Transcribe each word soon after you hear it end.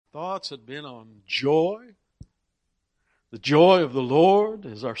thoughts had been on joy. The joy of the Lord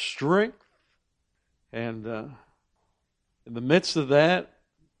is our strength. And in the midst of that,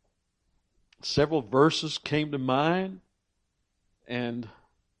 several verses came to mind. And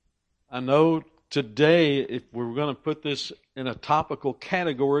I know today, if we're going to put this in a topical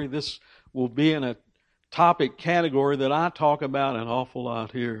category, this will be in a topic category that I talk about an awful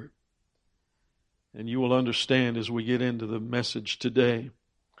lot here. And you will understand as we get into the message today.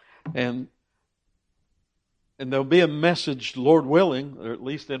 And there'll be a message, Lord willing, or at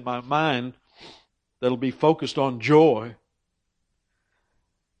least in my mind, that'll be focused on joy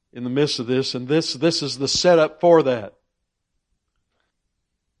in the midst of this. And this is the setup for that.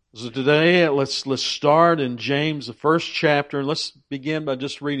 So today, let's start in James, the first chapter, and let's begin by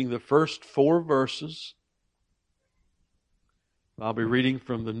just reading the first 4 verses. I'll be reading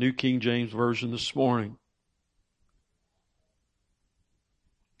from the New King James Version this morning.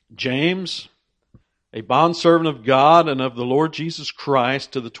 James, a bondservant of God and of the Lord Jesus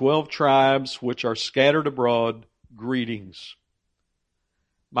Christ, to the 12 tribes which are scattered abroad, greetings.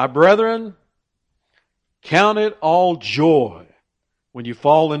 My brethren, count it all joy when you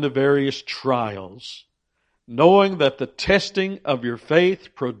fall into various trials, knowing that the testing of your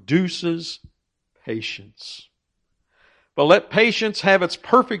faith produces patience. But let patience have its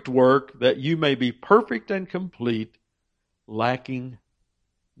perfect work, that you may be perfect and complete, lacking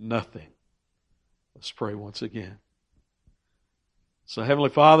nothing. Let's pray once again. So, Heavenly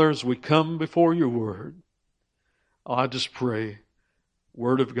Father, as we come before your word, I just pray,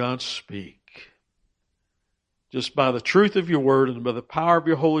 Word of God, speak. Just by the truth of your word and by the power of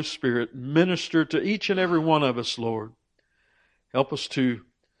your Holy Spirit, minister to each and every one of us, Lord. Help us to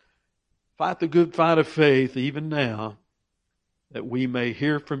fight the good fight of faith even now, that we may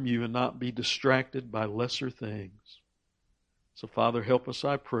hear from you and not be distracted by lesser things. So, Father, help us,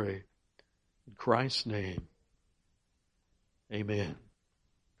 I pray. In Christ's name, amen.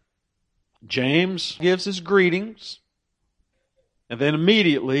 James gives his greetings, and then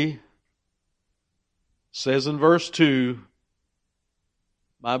immediately says in verse 2,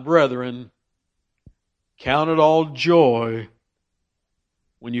 my brethren, count it all joy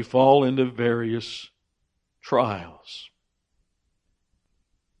when you fall into various trials.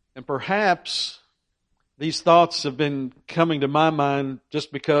 And perhaps these thoughts have been coming to my mind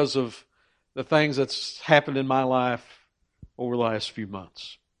just because of the things that's happened in my life over the last few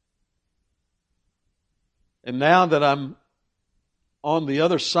months. And now that I'm on the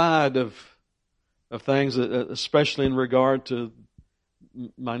other side of things, especially in regard to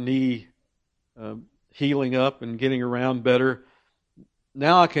my knee healing up and getting around better,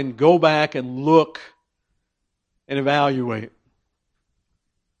 now I can go back and look and evaluate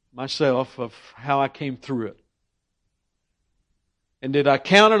myself of how I came through it. And did I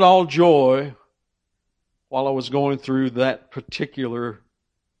count it all joy while I was going through that particular,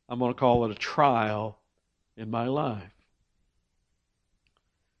 I'm going to call it a trial in my life?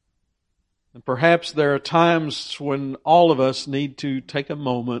 And perhaps there are times when all of us need to take a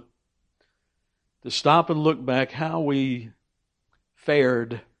moment to stop and look back how we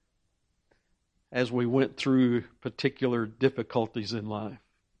fared as we went through particular difficulties in life.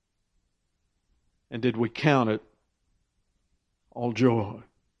 And did we count it all joy?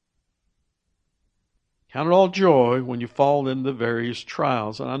 Count it all joy when you fall into various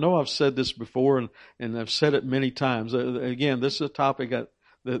trials. And I know I've said this before, and I've said it many times. Again, this is a topic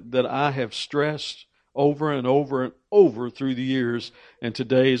that I have stressed over and over and over through the years. And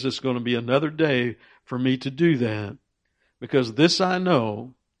today is just going to be another day for me to do that. Because this I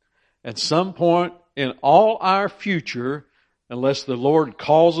know, at some point in all our future, unless the Lord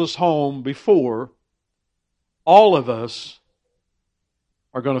calls us home before, all of us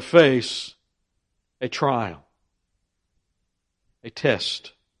are going to face a trial, a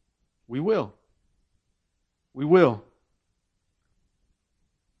test. We will. We will.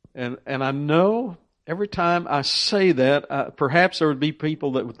 And I know every time I say that, perhaps there would be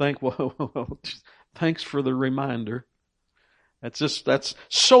people that would think, well, thanks for the reminder. That's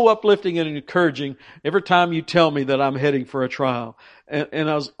so uplifting and encouraging every time you tell me that I'm heading for a trial. And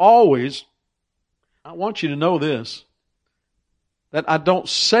as always, I want you to know this, that I don't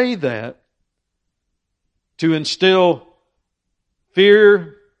say that to instill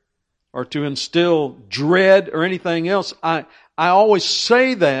fear or to instill dread or anything else. I always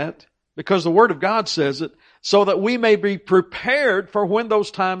say that because the Word of God says it, so that we may be prepared for when those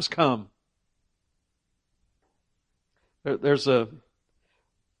times come. I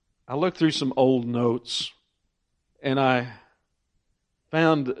looked through some old notes, and I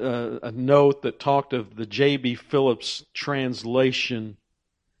found a note that talked of the J.B. Phillips translation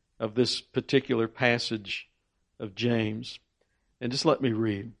of this particular passage of James. And just let me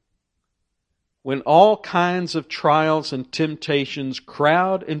read. When all kinds of trials and temptations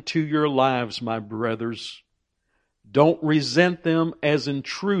crowd into your lives, my brothers, don't resent them as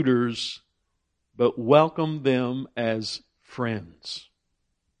intruders, but welcome them as friends.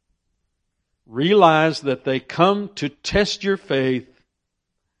 Realize that they come to test your faith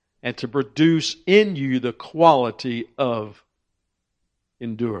and to produce in you the quality of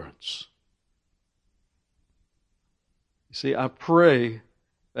endurance. You see, I pray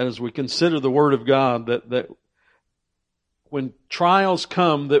that as we consider the Word of God, that when trials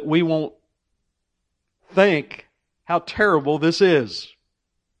come, that we won't think how terrible this is.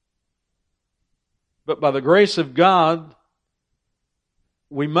 But by the grace of God,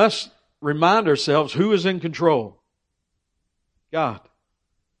 we must remind ourselves who is in control. God.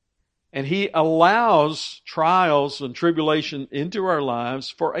 And He allows trials and tribulation into our lives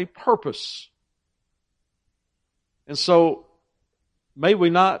for a purpose. And so, may we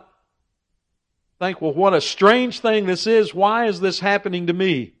not think, well, what a strange thing this is. Why is this happening to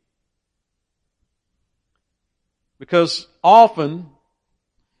me? Because often,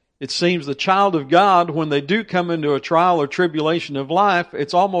 it seems the child of God, when they do come into a trial or tribulation of life,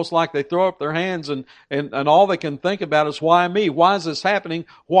 it's almost like they throw up their hands and all they can think about is, why me? Why is this happening?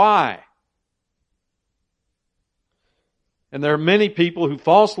 Why? And there are many people who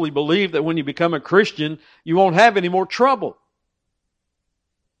falsely believe that when you become a Christian, you won't have any more trouble.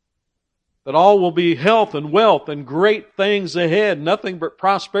 That all will be health and wealth and great things ahead, nothing but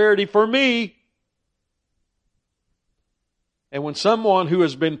prosperity for me. And when someone who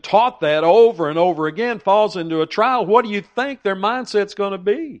has been taught that over and over again falls into a trial, what do you think their mindset's going to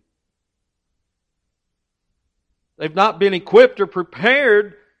be? They've not been equipped or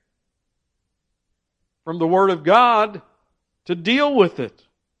prepared from the Word of God to deal with it.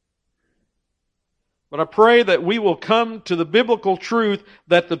 But I pray that we will come to the biblical truth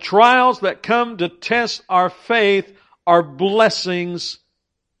that the trials that come to test our faith are blessings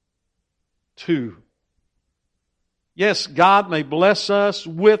too. Yes, God may bless us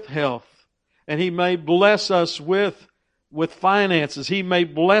with health, and He may bless us with finances. He may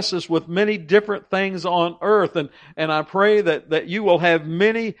bless us with many different things on earth. And I pray that you will have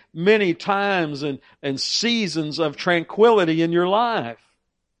many, many times and seasons of tranquility in your life.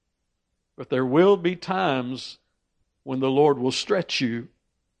 But there will be times when the Lord will stretch you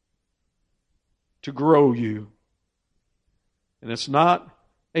to grow you. And it's not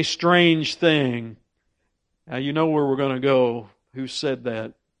a strange thing. Now you know where we're going to go. Who said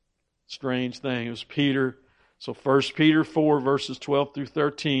that strange thing? It was Peter. So 1 Peter 4 verses 12 through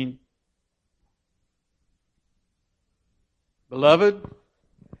 13. Beloved,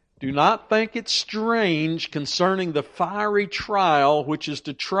 do not think it strange concerning the fiery trial which is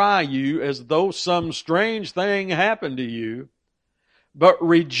to try you as though some strange thing happened to you, but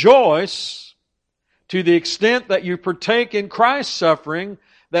rejoice to the extent that you partake in Christ's suffering,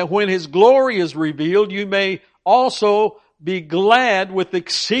 that when His glory is revealed, you may also be glad with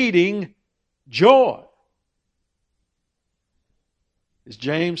exceeding joy. Is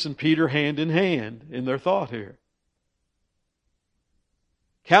James and Peter hand in hand in their thought here?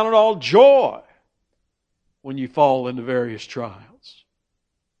 Count it all joy when you fall into various trials.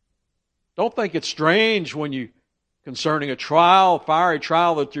 Don't think it's strange when you, concerning a trial, a fiery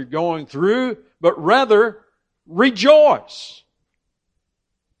trial that you're going through, but rather rejoice.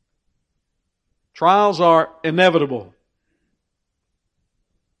 Trials are inevitable.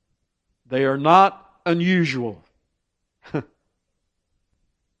 They are not unusual.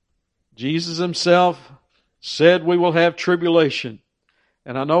 Jesus Himself said we will have tribulation.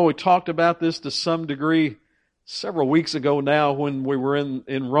 And I know we talked about this to some degree several weeks ago now when we were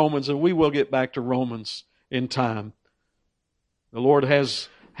in Romans, and we will get back to Romans in time. The Lord has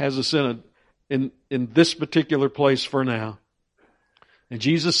us in this particular place for now. And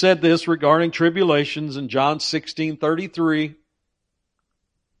Jesus said this regarding tribulations in John 16:33.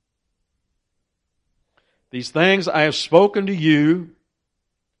 These things I have spoken to you,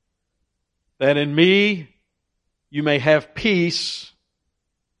 that in me you may have peace.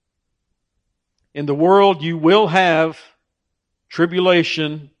 In the world you will have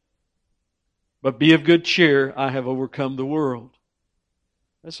tribulation, but be of good cheer, I have overcome the world.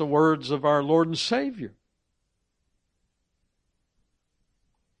 That's the words of our Lord and Savior.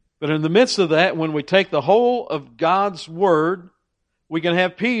 But in the midst of that, when we take the whole of God's Word, we can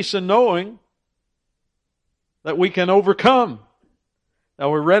have peace in knowing that we can overcome.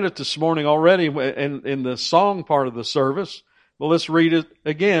 Now we read it this morning already in the song part of the service. Well, let's read it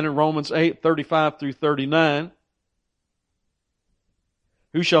again in Romans 8:35 through 39.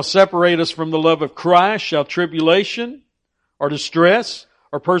 Who shall separate us from the love of Christ? Shall tribulation, or distress,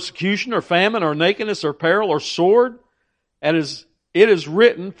 or persecution, or famine, or nakedness, or peril, or sword? And as it is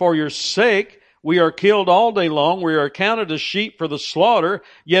written, for your sake we are killed all day long, we are accounted as sheep for the slaughter.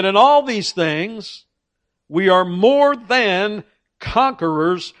 Yet in all these things we are more than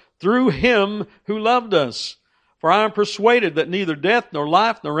conquerors through Him who loved us. For I am persuaded that neither death, nor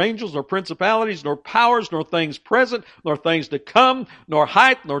life, nor angels, nor principalities, nor powers, nor things present, nor things to come, nor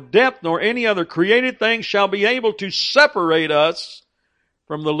height, nor depth, nor any other created thing shall be able to separate us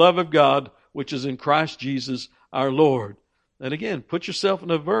from the love of God, which is in Christ Jesus our Lord. And again, put yourself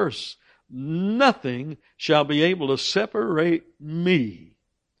in a verse. Nothing shall be able to separate me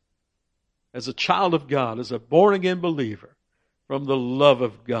as a child of God, as a born-again believer, from the love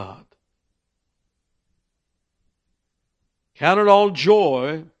of God. Count it all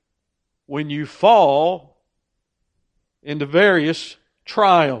joy when you fall into various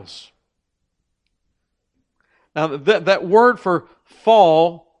trials. Now, that word for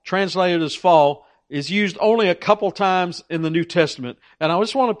fall, translated as fall, is used only a couple times in the New Testament. And I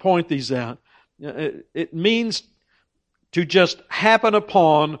just want to point these out. It means to just happen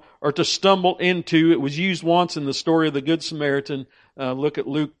upon or to stumble into. It was used once in the story of the Good Samaritan. Look at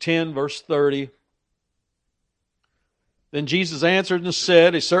Luke 10, verse 30. Then Jesus answered and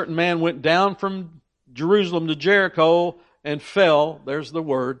said, a certain man went down from Jerusalem to Jericho and fell, there's the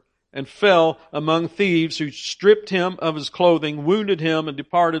word, and fell among thieves who stripped him of his clothing, wounded him, and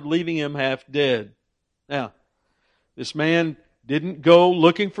departed, leaving him half dead. Now, this man didn't go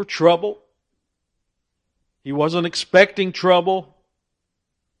looking for trouble. He wasn't expecting trouble.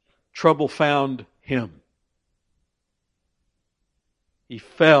 Trouble found him. He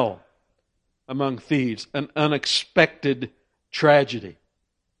fell among thieves, an unexpected tragedy.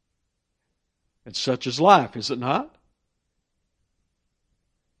 And such is life, is it not?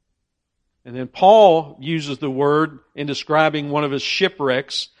 And then Paul uses the word in describing one of his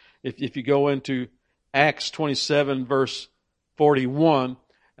shipwrecks. If you go into Acts 27, verse 41,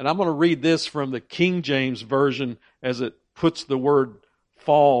 and I'm going to read this from the King James Version as it puts the word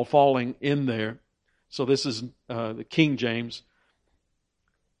falling in there. So this is the King James.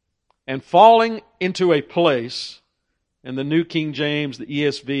 And falling into a place, and the New King James, the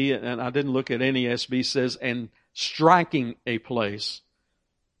ESV, and I didn't look at any ESV, says, and striking a place.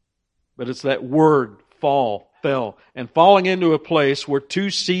 But it's that word, fell. And falling into a place where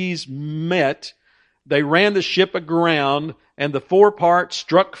two seas met, they ran the ship aground, and the forepart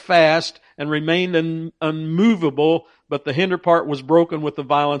struck fast and remained unmovable, but the hinder part was broken with the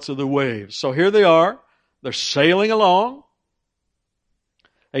violence of the waves. So here they are. They're sailing along.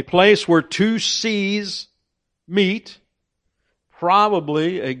 A place where two seas meet,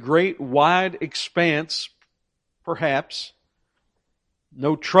 probably a great wide expanse, perhaps.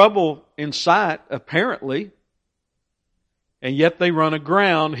 No trouble in sight, apparently. And yet they run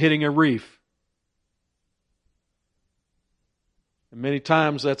aground, hitting a reef. And many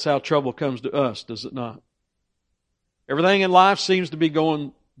times that's how trouble comes to us, does it not? Everything in life seems to be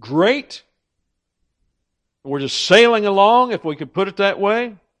going great. We're just sailing along, if we could put it that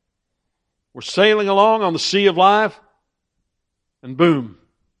way. We're sailing along on the sea of life, and boom,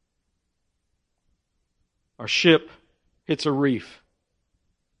 our ship hits a reef.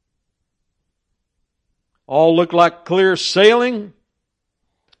 All looked like clear sailing,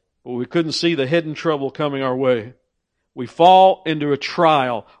 but we couldn't see the hidden trouble coming our way. We fall into a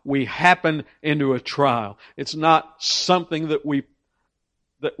trial. We happen into a trial. It's not something that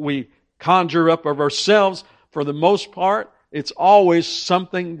we conjure up of ourselves. For the most part, it's always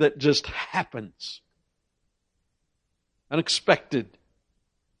something that just happens. Unexpected.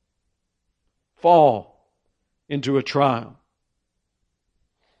 Fall into a trial.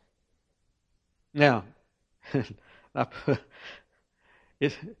 Now,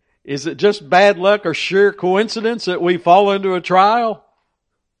 is it just bad luck or sheer coincidence that we fall into a trial?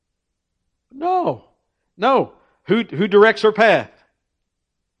 No. Who directs our path?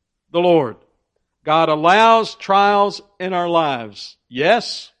 The Lord. God allows trials in our lives.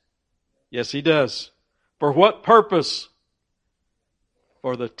 Yes? Yes, He does. For what purpose?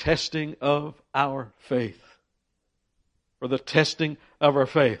 For the testing of our faith. For the testing of our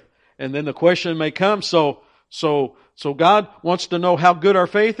faith. And then the question may come, so God wants to know how good our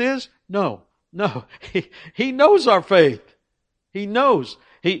faith is? No. He knows our faith. He knows.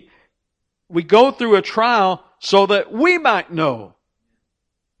 We go through a trial so that we might know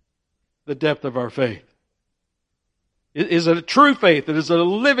the depth of our faith. Is it a true faith? Is it a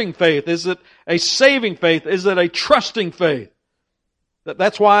living faith? Is it a saving faith? Is it a trusting faith?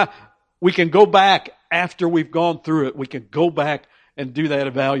 That's why we can go back after we've gone through it. We can go back and do that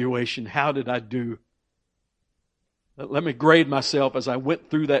evaluation. How did I do? Let me grade myself as I went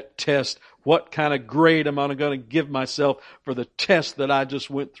through that test. What kind of grade am I going to give myself for the test that I just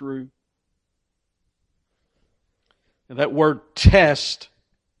went through? And that word test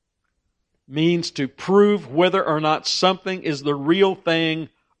means to prove whether or not something is the real thing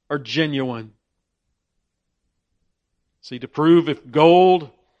or genuine. See, to prove if gold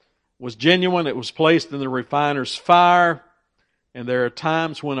was genuine, it was placed in the refiner's fire. And there are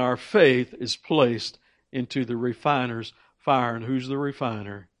times when our faith is placed into the refiner's fire. And who's the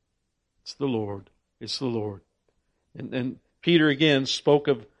refiner? It's the Lord. It's the Lord. And Peter again spoke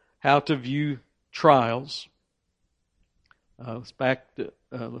of how to view trials. Let's back to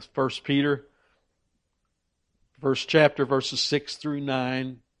 1 Peter, first chapter, verses 6 through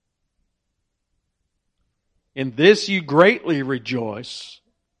 9. In this you greatly rejoice.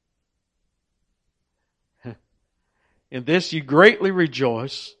 In this you greatly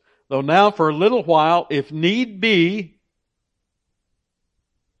rejoice, though now for a little while, if need be,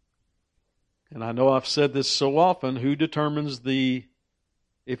 and I know I've said this so often, who determines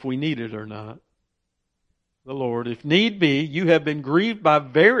if we need it or not? The Lord. If need be, you have been grieved by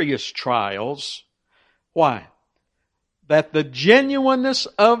various trials. Why? That the genuineness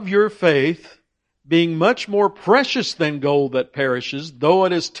of your faith, being much more precious than gold that perishes, though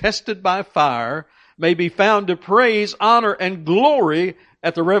it is tested by fire, may be found to praise, honor, and glory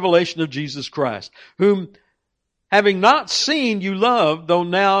at the revelation of Jesus Christ, whom having not seen you love, though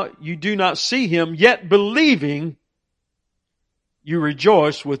now you do not see Him, yet believing you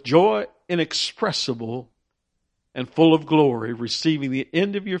rejoice with joy inexpressible and full of glory, receiving the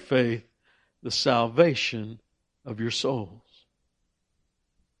end of your faith, the salvation of your souls.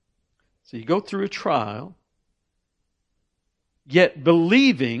 So you go through a trial, yet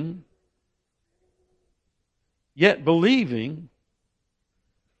believing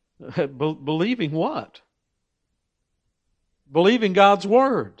what? Believing God's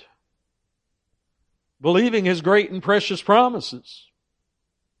Word. Believing His great and precious promises.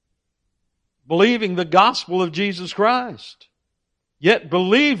 Believing the gospel of Jesus Christ. Yet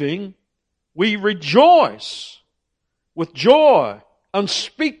believing, we rejoice with joy,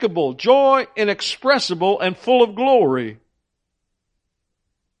 unspeakable, joy inexpressible and full of glory.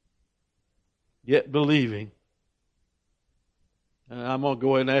 Yet believing. And I'm going to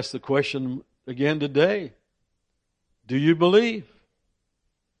go ahead and ask the question again today. Do you believe?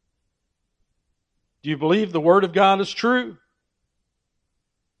 Do you believe the Word of God is true?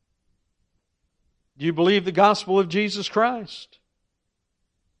 Do you believe the gospel of Jesus Christ?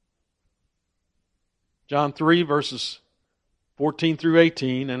 John 3 verses 14 through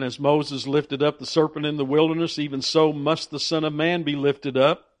 18, and as Moses lifted up the serpent in the wilderness, even so must the Son of Man be lifted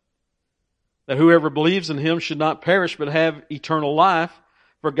up, that whoever believes in Him should not perish but have eternal life.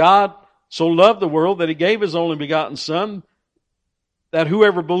 For God so loved the world that He gave His only begotten Son, that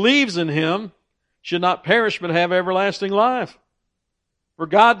whoever believes in Him should not perish but have everlasting life. For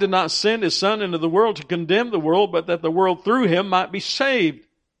God did not send His Son into the world to condemn the world, but that the world through Him might be saved.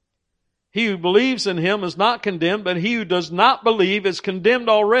 He who believes in Him is not condemned, but he who does not believe is condemned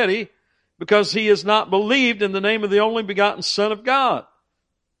already, because he has not believed in the name of the only begotten Son of God.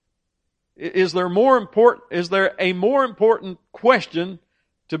 Is there a more important question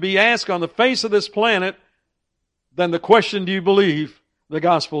to be asked on the face of this planet than the question, do you believe the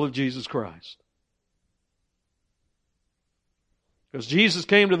gospel of Jesus Christ? Because Jesus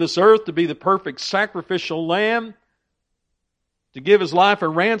came to this earth to be the perfect sacrificial lamb, to give His life a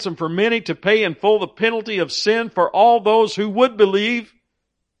ransom for many, to pay in full the penalty of sin for all those who would believe.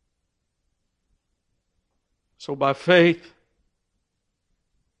 So by faith,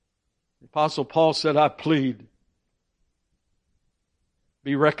 the Apostle Paul said, I plead,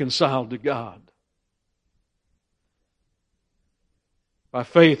 be reconciled to God. By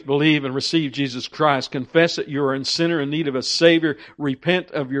faith, believe and receive Jesus Christ. Confess that you are a sinner in need of a Savior.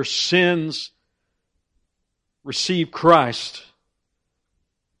 Repent of your sins. Receive Christ.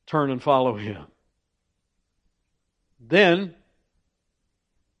 Turn and follow Him. Then,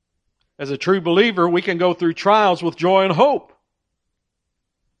 as a true believer, we can go through trials with joy and hope.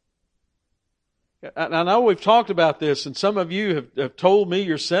 I know we've talked about this, and some of you have told me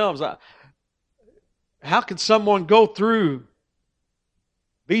yourselves, how could someone go through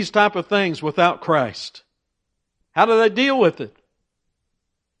these type of things without Christ? How do they deal with it?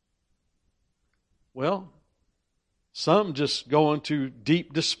 Well, some just go into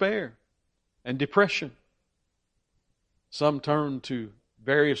deep despair and depression. Some turn to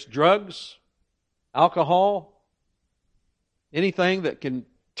various drugs, alcohol, anything that can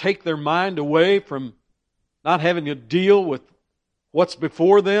take their mind away from not having to deal with what's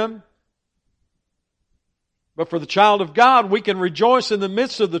before them. But for the child of God, we can rejoice in the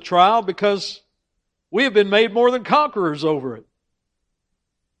midst of the trial because we have been made more than conquerors over it.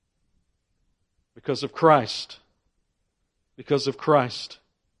 Because of Christ. Because of Christ.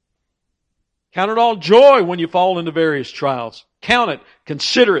 Count it all joy when you fall into various trials. Count it,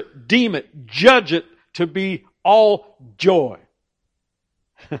 consider it, deem it, judge it to be all joy.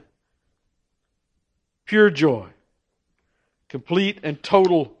 Pure joy. Complete and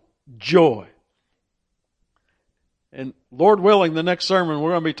total joy. And Lord willing, the next sermon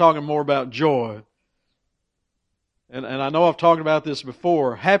we're going to be talking more about joy. And I know I've talked about this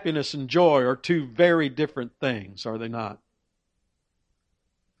before. Happiness and joy are two very different things, are they not?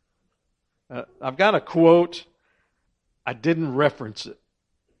 I've got a quote. I didn't reference it.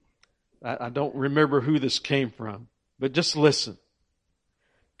 I don't remember who this came from. But just listen.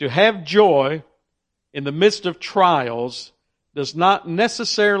 To have joy in the midst of trials does not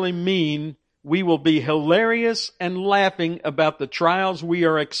necessarily mean we will be hilarious and laughing about the trials we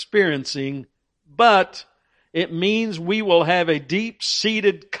are experiencing, but it means we will have a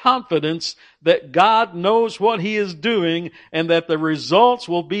deep-seated confidence that God knows what He is doing and that the results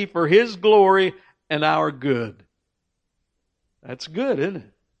will be for His glory and our good. That's good, isn't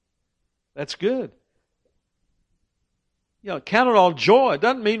it? That's good. Count it all joy. It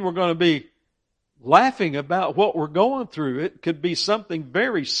doesn't mean we're going to be laughing about what we're going through. It could be something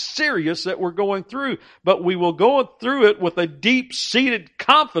very serious that we're going through, but we will go through it with a deep-seated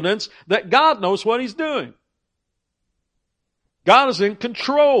confidence that God knows what He's doing. God is in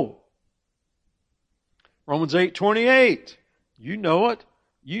control. Romans 8:28. You know it.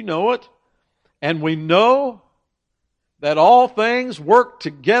 You know it. And we know that all things work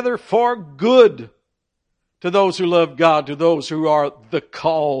together for good to those who love God, to those who are the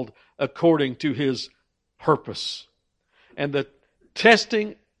called according to His purpose. And the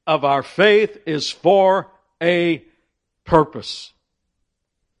testing of our faith is for a purpose.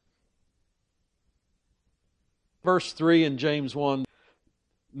 Verse 3 in James 1,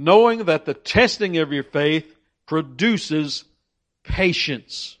 knowing that the testing of your faith produces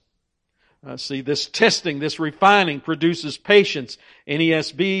patience. See, this testing, this refining produces patience.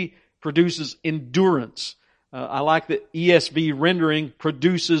 NESB produces endurance. I like the ESV rendering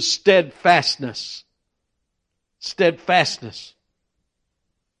produces steadfastness. Steadfastness.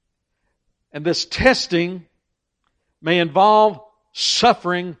 And this testing may involve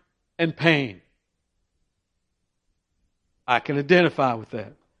suffering and pain. I can identify with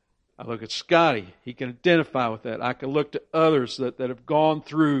that. I look at Scotty. He can identify with that. I can look to others that have gone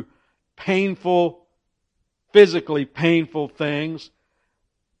through painful, physically painful things.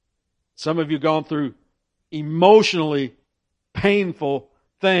 Some of you have gone through emotionally painful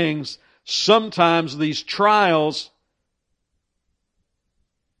things. Sometimes these trials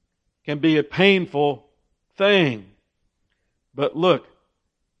can be a painful thing. But look,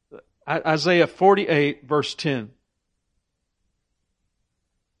 Isaiah 48 verse 10.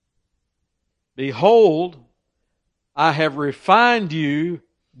 Behold, I have refined you,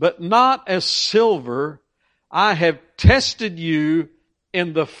 but not as silver. I have tested you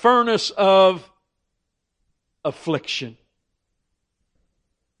in the furnace of affliction.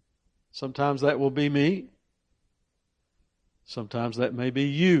 Sometimes that will be me. Sometimes that may be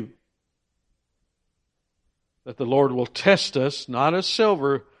you. That the Lord will test us, not as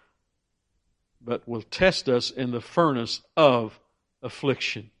silver, but will test us in the furnace of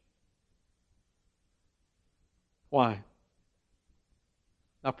affliction. Why?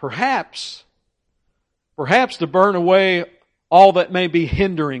 Now perhaps to burn away all that may be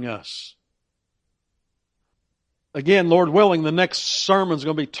hindering us. Again, Lord willing, the next sermon is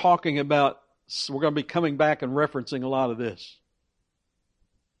going to be talking about, we're going to be coming back and referencing a lot of this.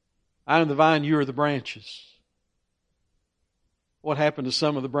 I am the vine, you are the branches. What happened to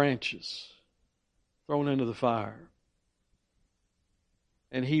some of the branches? Thrown into the fire.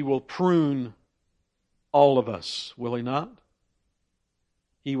 And He will prune all of us, will He not?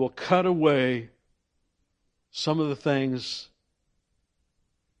 He will cut away some of the things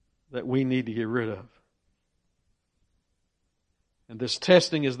that we need to get rid of. And this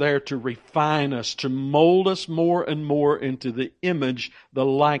testing is there to refine us, to mold us more and more into the image, the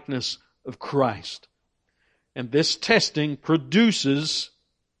likeness of Christ. And this testing produces,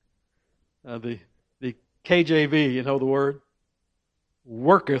 the KJV, you know the word?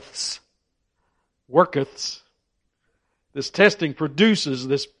 Workeths. This testing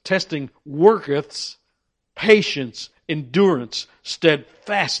worketh patience, endurance,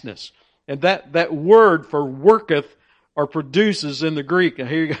 steadfastness. And that word for worketh or produces in the Greek, and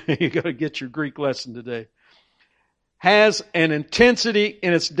here you got to get your Greek lesson today, has an intensity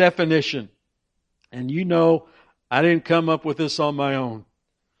in its definition. And you know, I didn't come up with this on my own.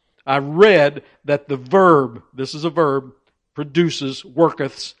 I read that the verb, this is a verb, produces,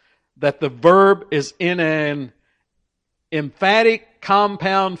 worketh, that the verb is in an emphatic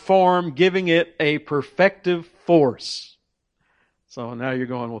compound form, giving it a perfective force. So now you're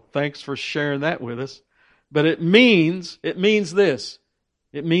going, well, thanks for sharing that with us. But it means this.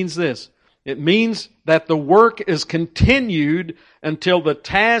 It means this. It means that the work is continued until the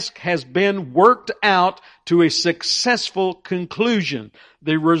task has been worked out to a successful conclusion.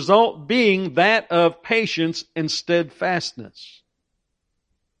 The result being that of patience and steadfastness.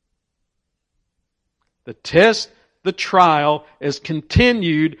 The test, the trial, is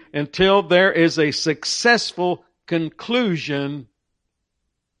continued until there is a successful conclusion,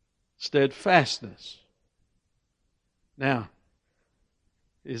 steadfastness. Now,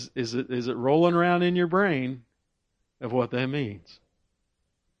 is it rolling around in your brain of what that means?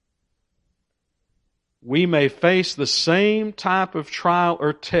 We may face the same type of trial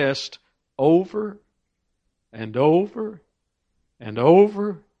or test over and over and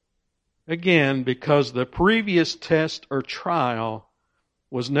over again because the previous test or trial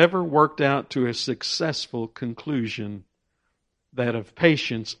was never worked out to a successful conclusion, that of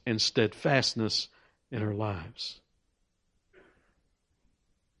patience and steadfastness in our lives.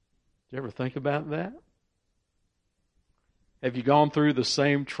 Did you ever think about that? Have you gone through the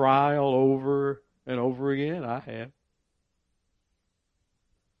same trial over and over again? I have.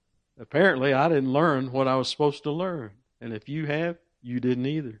 Apparently, I didn't learn what I was supposed to learn. And if you have, you didn't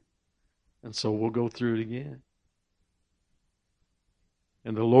either. And so we'll go through it again.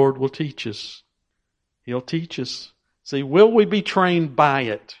 And the Lord will teach us. He'll teach us. See, will we be trained by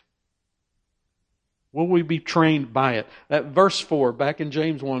it? Will we be trained by it? That verse 4, back in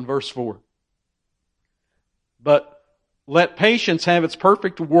James 1, verse 4. But let patience have its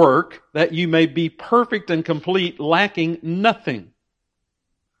perfect work, that you may be perfect and complete, lacking nothing.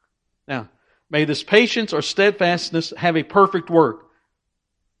 Now, may this patience or steadfastness have a perfect work,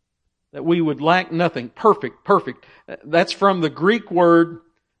 that we would lack nothing. Perfect. That's from the Greek word,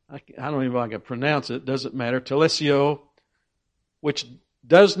 I don't even know if I can pronounce it, doesn't matter, telesio, which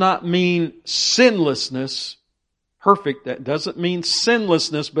does not mean sinlessness, perfect. That doesn't mean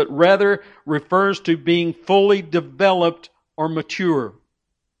sinlessness, but rather refers to being fully developed or mature.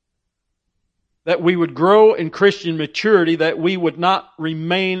 That we would grow in Christian maturity, that we would not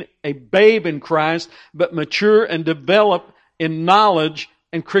remain a babe in Christ, but mature and develop in knowledge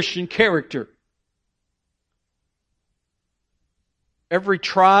and Christian character. Every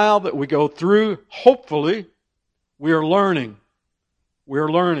trial that we go through, hopefully, we are learning.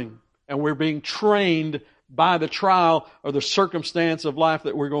 We're learning, and we're being trained by the trial or the circumstance of life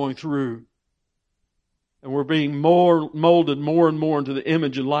that we're going through. And we're being molded more and more into the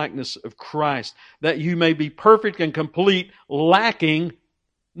image and likeness of Christ, that you may be perfect and complete, lacking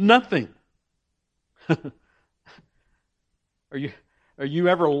nothing. Are you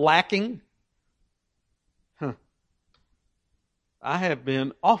ever lacking? I have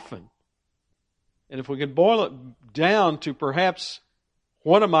been often. And if we could boil it down to perhaps,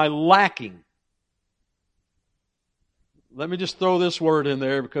 what am I lacking? Let me just throw this word in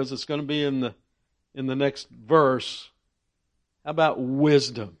there because it's going to be in the next verse. How about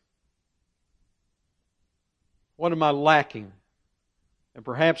wisdom? What am I lacking? And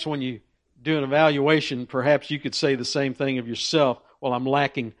perhaps when you do an evaluation, perhaps you could say the same thing of yourself. Well, I'm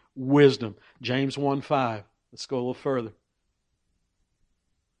lacking wisdom. James 1:5. Let's go a little further.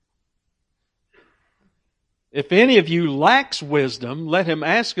 If any of you lacks wisdom, let him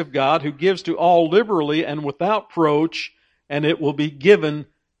ask of God, who gives to all liberally and without reproach, and it will be given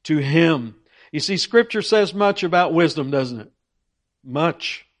to him. You see, Scripture says much about wisdom, doesn't it?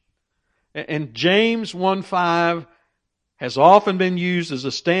 Much. And James 1:5 has often been used as a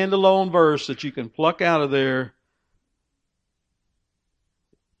standalone verse that you can pluck out of there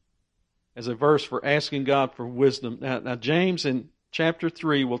as a verse for asking God for wisdom. Now James in Chapter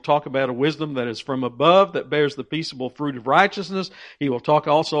 3 will talk about a wisdom that is from above, that bears the peaceable fruit of righteousness. He will talk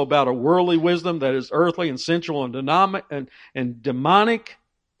also about a worldly wisdom that is earthly and sensual and demonic.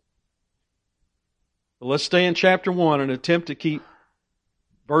 But let's stay in chapter 1 and attempt to keep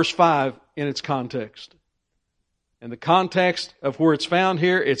verse 5 in its context. And the context of where it's found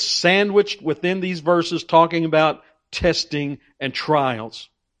here, it's sandwiched within these verses talking about testing and trials.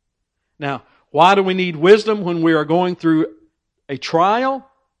 Now, why do we need wisdom when we are going through a trial?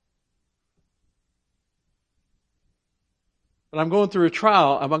 But I'm going through a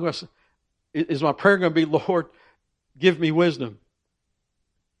trial. Is my prayer going to be, Lord, give me wisdom?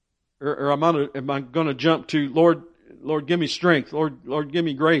 Or am I going to jump to, Lord, Lord, give me strength. Lord, give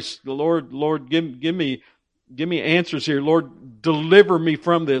me grace. Lord, give me answers here. Lord, deliver me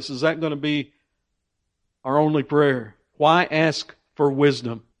from this. Is that going to be our only prayer? Why ask for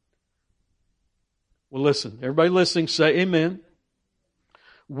wisdom? Well, listen, everybody listening, say amen.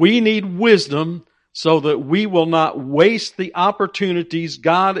 We need wisdom so that we will not waste the opportunities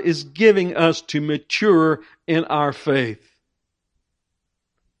God is giving us to mature in our faith.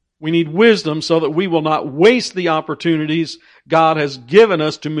 We need wisdom so that we will not waste the opportunities God has given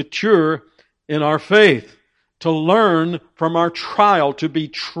us to mature in our faith, to learn from our trial, to be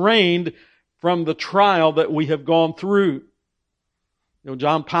trained from the trial that we have gone through.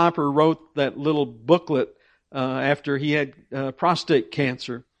 John Piper wrote that little booklet after he had prostate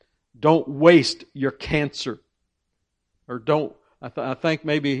cancer. Don't waste your cancer. Or I think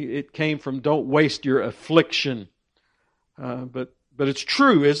maybe it came from don't waste your affliction. But it's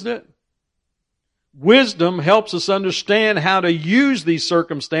true, isn't it? Wisdom helps us understand how to use these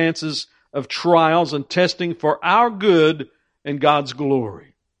circumstances of trials and testing for our good and God's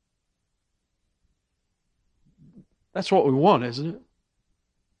glory. That's what we want, isn't it?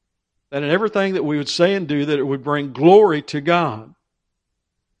 That in everything that we would say and do, that it would bring glory to God.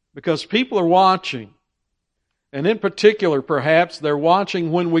 Because people are watching. And in particular, perhaps, they're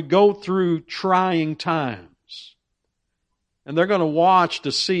watching when we go through trying times. And they're going to watch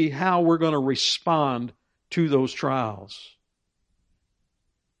to see how we're going to respond to those trials.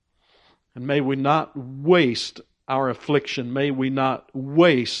 And may we not waste our affliction. May we not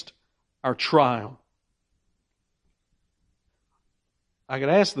waste our trial. I could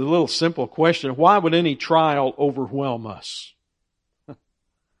ask the little simple question, why would any trial overwhelm us?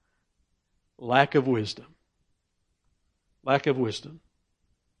 Lack of wisdom. Lack of wisdom.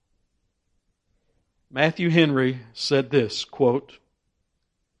 Matthew Henry said this, quote,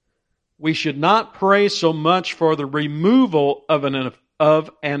 "We should not pray so much for the removal of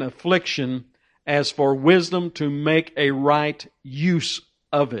an affliction as for wisdom to make a right use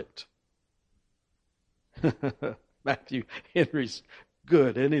of it." Matthew Henry's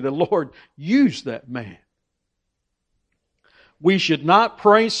good, isn't he? The Lord used that man. We should not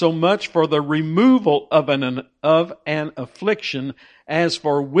pray so much for the removal of an affliction as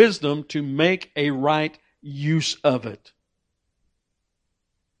for wisdom to make a right use of it.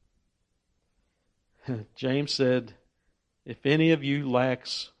 James said, if any of you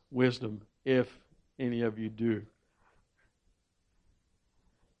lacks wisdom, if any of you do.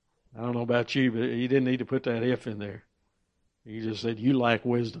 I don't know about you, but he didn't need to put that if in there. He just said, you lack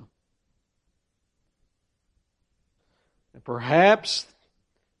wisdom. And perhaps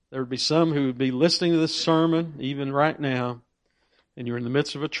there would be some who would be listening to this sermon, even right now, and you're in the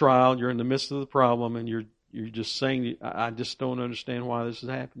midst of a trial, you're in the midst of the problem, and you're just saying, I just don't understand why this is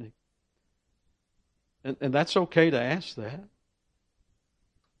happening. And that's okay to ask that.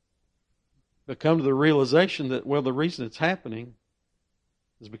 But come to the realization that, well, the reason it's happening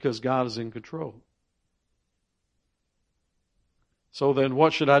is because God is in control. So then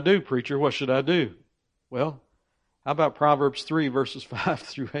what should I do, preacher? What should I do? Well, how about Proverbs 3, verses 5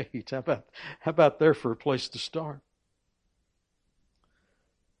 through 8? How about there for a place to start?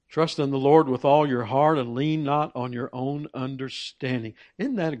 Trust in the Lord with all your heart and lean not on your own understanding.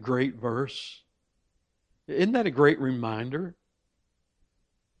 Isn't that a great verse? Isn't that a great reminder?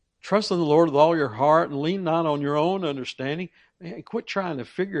 Trust in the Lord with all your heart and lean not on your own understanding. Man, quit trying to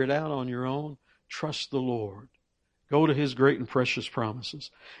figure it out on your own. Trust the Lord. Go to His great and precious promises.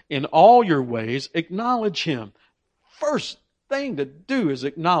 In all your ways, acknowledge Him. First thing to do is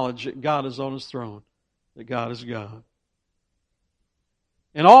acknowledge that God is on His throne, that God is God.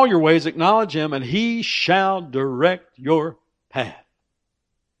 In all your ways, acknowledge Him, and He shall direct your path.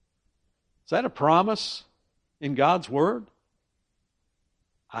 Is that a promise in God's Word?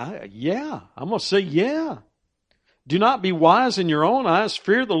 Yeah. I'm going to say yeah. Do not be wise in your own eyes.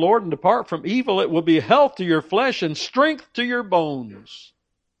 Fear the Lord and depart from evil. It will be health to your flesh and strength to your bones.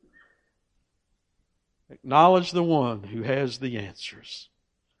 Acknowledge the one who has the answers.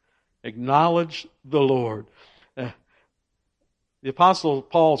 Acknowledge the Lord. The Apostle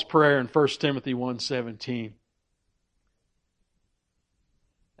Paul's prayer in 1 Timothy 1:17.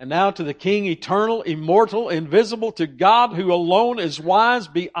 And now to the King, eternal, immortal, invisible, to God who alone is wise,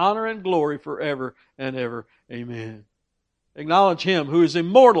 be honor and glory forever and ever. Amen. Acknowledge Him who is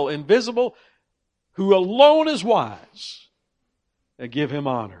immortal, invisible, who alone is wise, and give Him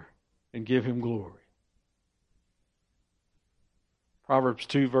honor and give Him glory. Proverbs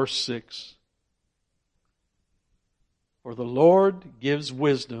 2, verse 6. For the Lord gives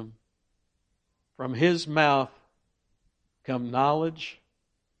wisdom. From His mouth come knowledge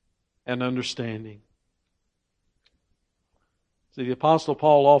and understanding. See, the Apostle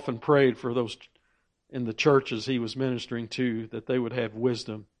Paul often prayed for those in the churches he was ministering to, that they would have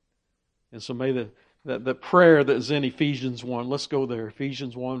wisdom. And so may the prayer that is in Ephesians 1, let's go there.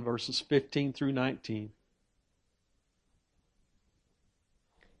 Ephesians 1 verses 15 through 19.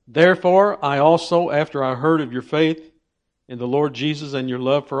 Therefore, I also, after I heard of your faith in the Lord Jesus and your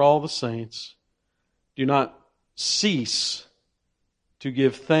love for all the saints, do not cease to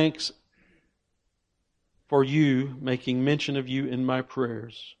give thanks for you, making mention of you in my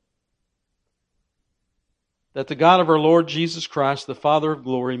prayers, that the God of our Lord Jesus Christ, the Father of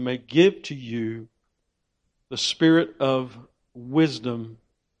glory, may give to you the spirit of wisdom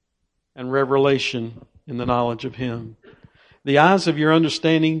and revelation in the knowledge of Him, the eyes of your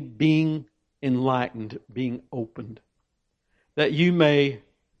understanding being enlightened, being opened, that you may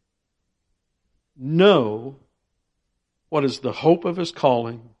know what is the hope of His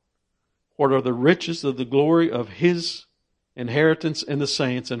calling, what are the riches of the glory of His inheritance in the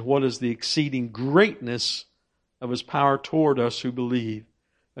saints, and what is the exceeding greatness of His power toward us who believe,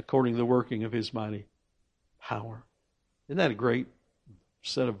 according to the working of His mighty power. Isn't that a great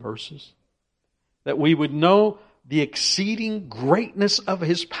set of verses? That we would know the exceeding greatness of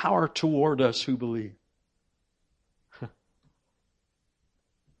His power toward us who believe.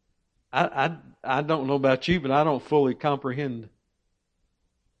 I don't know about you, but I don't fully comprehend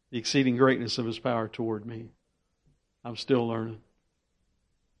the exceeding greatness of His power toward me. I'm still learning.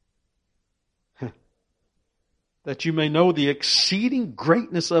 That you may know the exceeding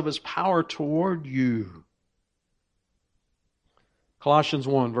greatness of His power toward you. Colossians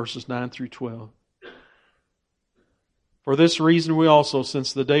 1, verses 9 through 12. For this reason we also,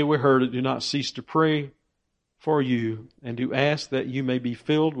 since the day we heard it, do not cease to pray for you, and to ask that you may be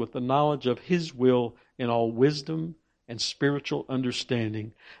filled with the knowledge of His will in all wisdom and spiritual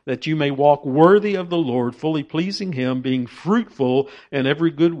understanding, that you may walk worthy of the Lord, fully pleasing Him, being fruitful in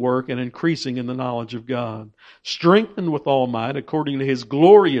every good work and increasing in the knowledge of God, strengthened with all might according to His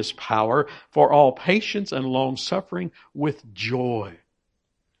glorious power, for all patience and long suffering with joy,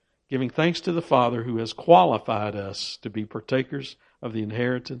 giving thanks to the Father who has qualified us to be partakers of the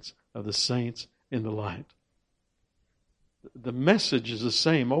inheritance of the saints in the light. The message is the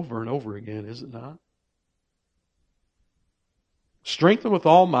same over and over again, is it not? Strengthened with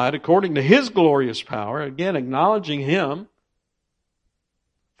all might according to His glorious power, again acknowledging Him,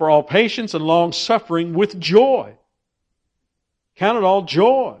 for all patience and long suffering with joy. Count it all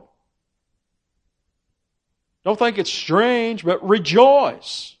joy. Don't think it's strange, but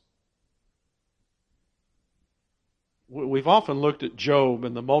rejoice. We've often looked at Job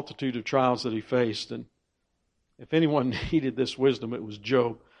and the multitude of trials that he faced, and if anyone needed this wisdom, it was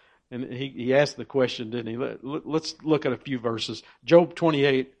Job. And he asked the question, didn't he? Let's look at a few verses. Job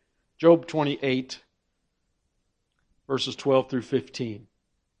 28, verses 12 through 15.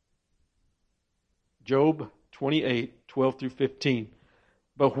 Job 28, 12 through 15.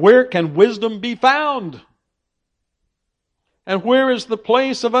 But where can wisdom be found? And where is the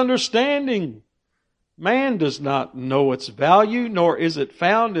place of understanding? Man does not know its value, nor is it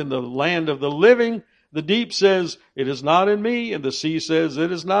found in the land of the living. The deep says, it is not in me, and the sea says,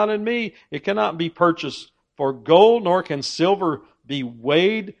 it is not in me. It cannot be purchased for gold, nor can silver be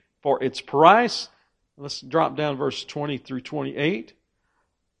weighed for its price. Let's drop down verse 20 through 28.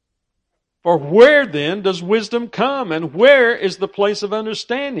 For where then does wisdom come, and where is the place of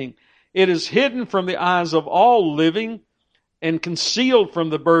understanding? It is hidden from the eyes of all living, and concealed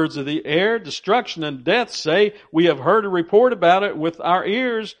from the birds of the air. Destruction and death say, we have heard a report about it with our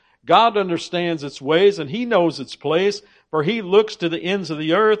ears. God understands its ways, and He knows its place, for He looks to the ends of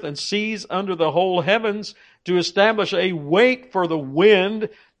the earth and sees under the whole heavens to establish a weight for the wind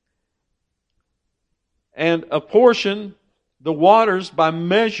and apportion the waters by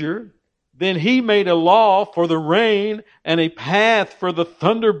measure. Then He made a law for the rain and a path for the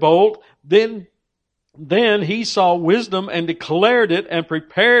thunderbolt. Then He saw wisdom and declared it and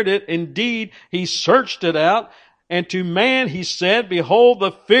prepared it. Indeed, He searched it out. And to man He said, behold,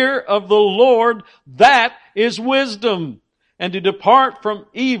 the fear of the Lord, that is wisdom. And to depart from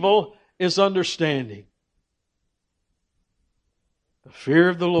evil is understanding. The fear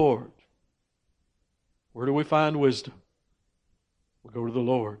of the Lord. Where do we find wisdom? We'll go to the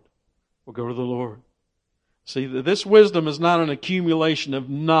Lord. We'll go to the Lord. See, this wisdom is not an accumulation of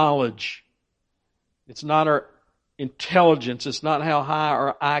knowledge. It's not our intelligence. It's not how high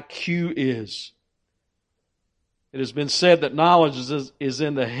our IQ is. It has been said that knowledge is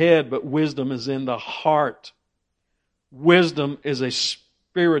in the head, but wisdom is in the heart. Wisdom is a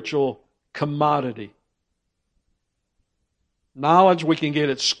spiritual commodity. Knowledge we can get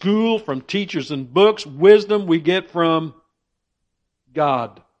at school from teachers and books. Wisdom we get from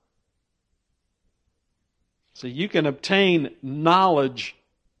God. So you can obtain knowledge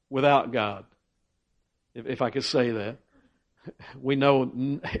without God, if I could say that. We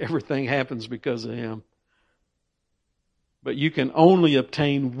know everything happens because of Him. But you can only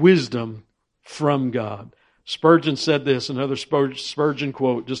obtain wisdom from God. Spurgeon said this, another Spurgeon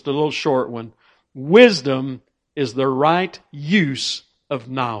quote, just a little short one. Wisdom is the right use of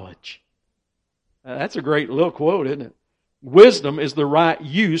knowledge. That's a great little quote, isn't it? Wisdom is the right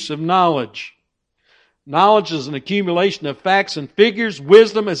use of knowledge. Knowledge is an accumulation of facts and figures.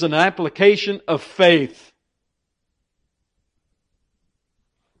 Wisdom is an application of faith.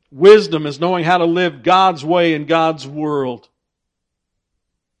 Wisdom is knowing how to live God's way in God's world.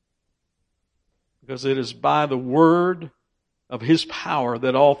 Because it is by the word of His power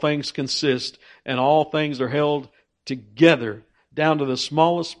that all things consist, and all things are held together, down to the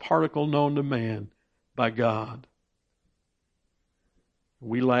smallest particle known to man, by God.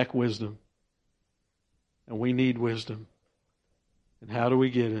 We lack wisdom. And we need wisdom. And how do we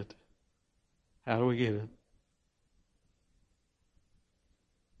get it? How do we get it?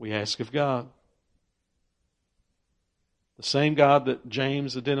 We ask of God. The same God that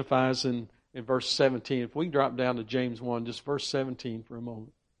James identifies in verse 17. If we drop down to James 1, just verse 17 for a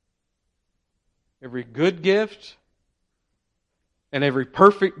moment. Every good gift and every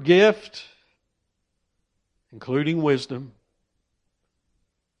perfect gift, including wisdom,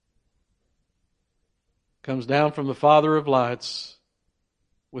 comes down from the Father of lights,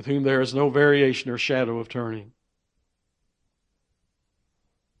 with whom there is no variation or shadow of turning.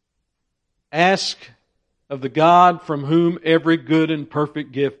 Ask of the God from whom every good and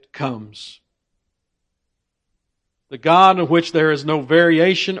perfect gift comes. The God in which there is no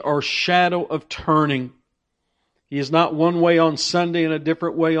variation or shadow of turning. He is not one way on Sunday and a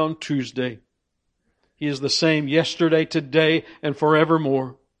different way on Tuesday. He is the same yesterday, today, and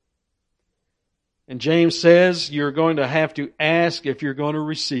forevermore. And James says you're going to have to ask if you're going to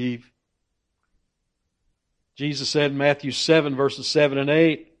receive. Jesus said in Matthew 7, verses 7 and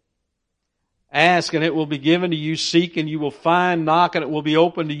 8, ask and it will be given to you, seek and you will find, knock and it will be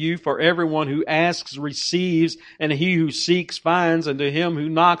opened to you. For everyone who asks receives, and he who seeks finds, and to him who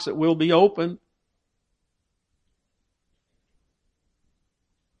knocks it will be opened.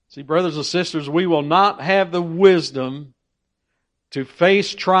 See, brothers and sisters, we will not have the wisdom to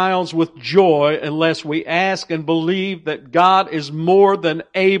face trials with joy unless we ask and believe that God is more than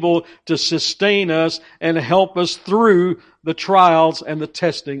able to sustain us and help us through the trials and the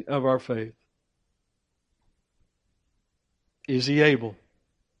testing of our faith. Is He able?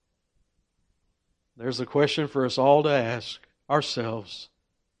 There's a question for us all to ask ourselves.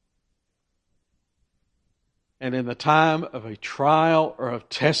 And in the time of a trial or of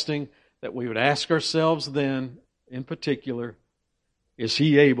testing, that we would ask ourselves then, in particular, is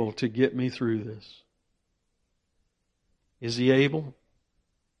He able to get me through this? Is He able?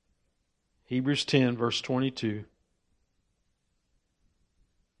 Hebrews 10, verse 22.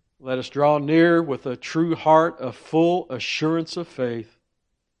 Let us draw near with a true heart of full assurance of faith,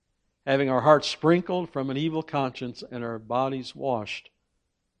 having our hearts sprinkled from an evil conscience and our bodies washed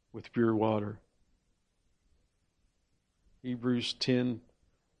with pure water. Hebrews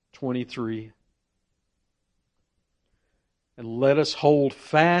 10:23. And let us hold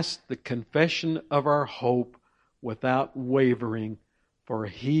fast the confession of our hope without wavering, for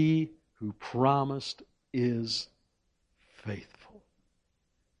He who promised is faithful.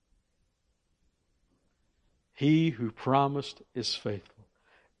 He who promised is faithful.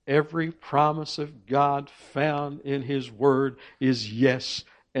 Every promise of God found in His Word is yes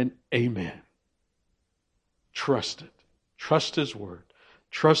and amen. Trust it. Trust His Word.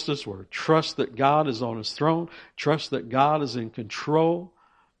 Trust His Word. Trust that God is on His throne. Trust that God is in control.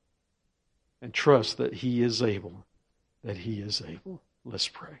 And trust that He is able. That He is able. Let's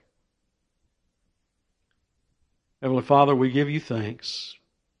pray. Heavenly Father, we give You thanks.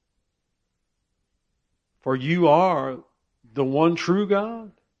 For You are the one true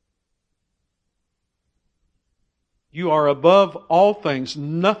God. You are above all things.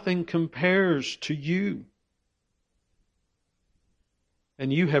 Nothing compares to You.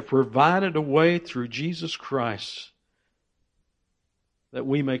 And You have provided a way through Jesus Christ that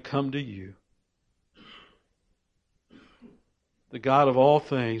we may come to You. The God of all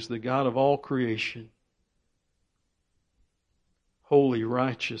things, the God of all creation. Holy,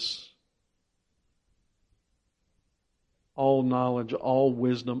 righteous. All knowledge, all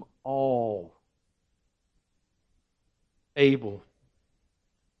wisdom, all able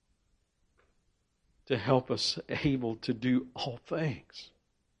to help us, able to do all things.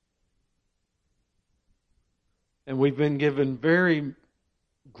 And we've been given very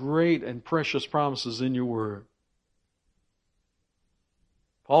great and precious promises in your word.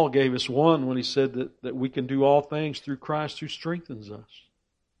 Paul gave us one when he said that we can do all things through Christ who strengthens us.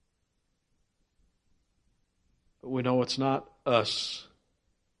 But we know it's not us.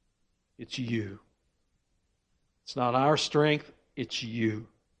 It's you. It's not our strength. It's you.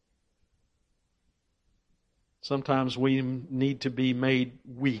 Sometimes we need to be made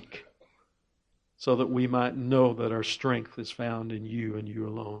weak so that we might know that our strength is found in you and you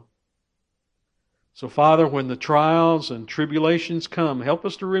alone. So, Father, when the trials and tribulations come, help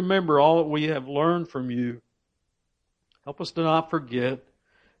us to remember all that we have learned from you. Help us to not forget.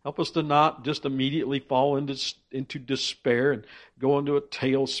 Help us to not just immediately fall into despair and go into a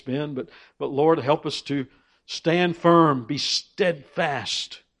tailspin. But Lord, help us to stand firm, be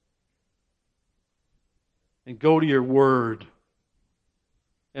steadfast, and go to your word.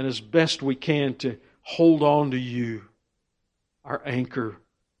 And as best we can to hold on to you, our anchor,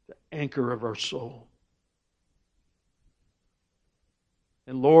 the anchor of our soul.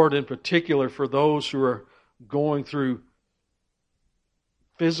 And Lord, in particular, for those who are going through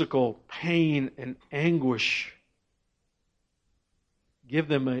physical pain and anguish, give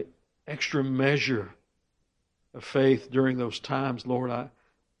them an extra measure of faith during those times. Lord,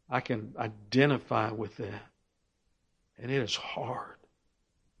 I can identify with that. And it is hard.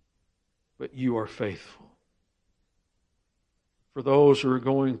 But you are faithful. For those who are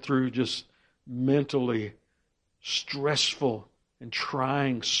going through just mentally stressful and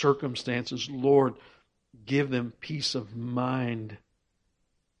trying circumstances, Lord, give them peace of mind.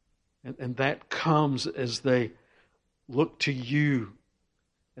 And that comes as they look to you,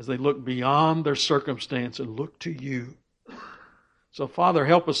 as they look beyond their circumstance and look to you. So, Father,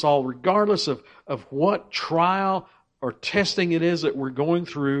 help us all, regardless of what trial or testing it is that we're going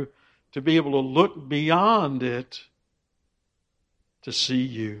through, to be able to look beyond it to see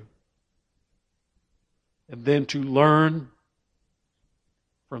you. And then to learn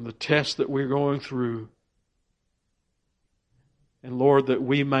from the test that we're going through. And Lord, that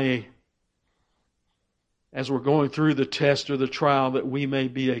we may, as we're going through the test or the trial, that we may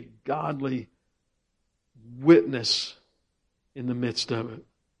be a godly witness in the midst of it.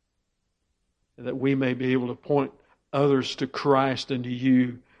 And that we may be able to point others to Christ and to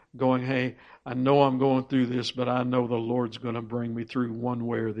you, going, hey, I know I'm going through this, but I know the Lord's going to bring me through one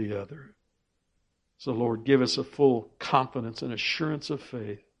way or the other. So, Lord, give us a full confidence and assurance of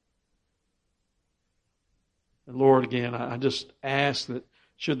faith. And Lord, again, I just ask that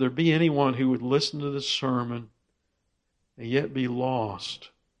should there be anyone who would listen to this sermon and yet be lost,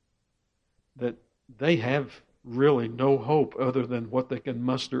 that they have really no hope other than what they can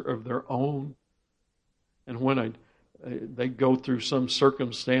muster of their own. And when they go through some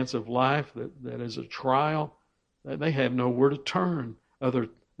circumstance of life that is a trial, that they have nowhere to turn other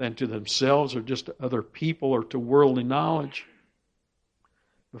than to themselves or just to other people or to worldly knowledge.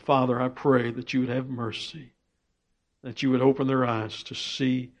 But Father, I pray that you would have mercy, that you would open their eyes to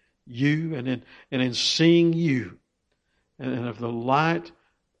see you, and in seeing you, and of the light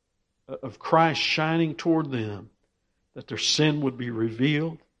of Christ shining toward them, that their sin would be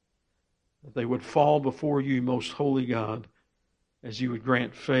revealed, that they would fall before you, most holy God, as you would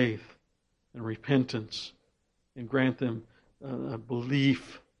grant faith and repentance and grant them a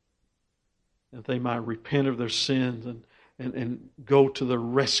belief that they might repent of their sins and go to the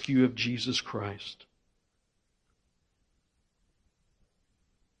rescue of Jesus Christ.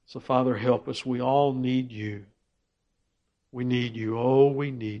 So, Father, help us. We all need you. We need you. Oh,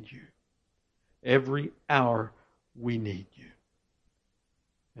 we need you. Every hour we need you.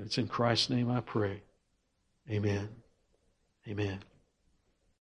 And it's in Christ's name I pray. Amen. Amen.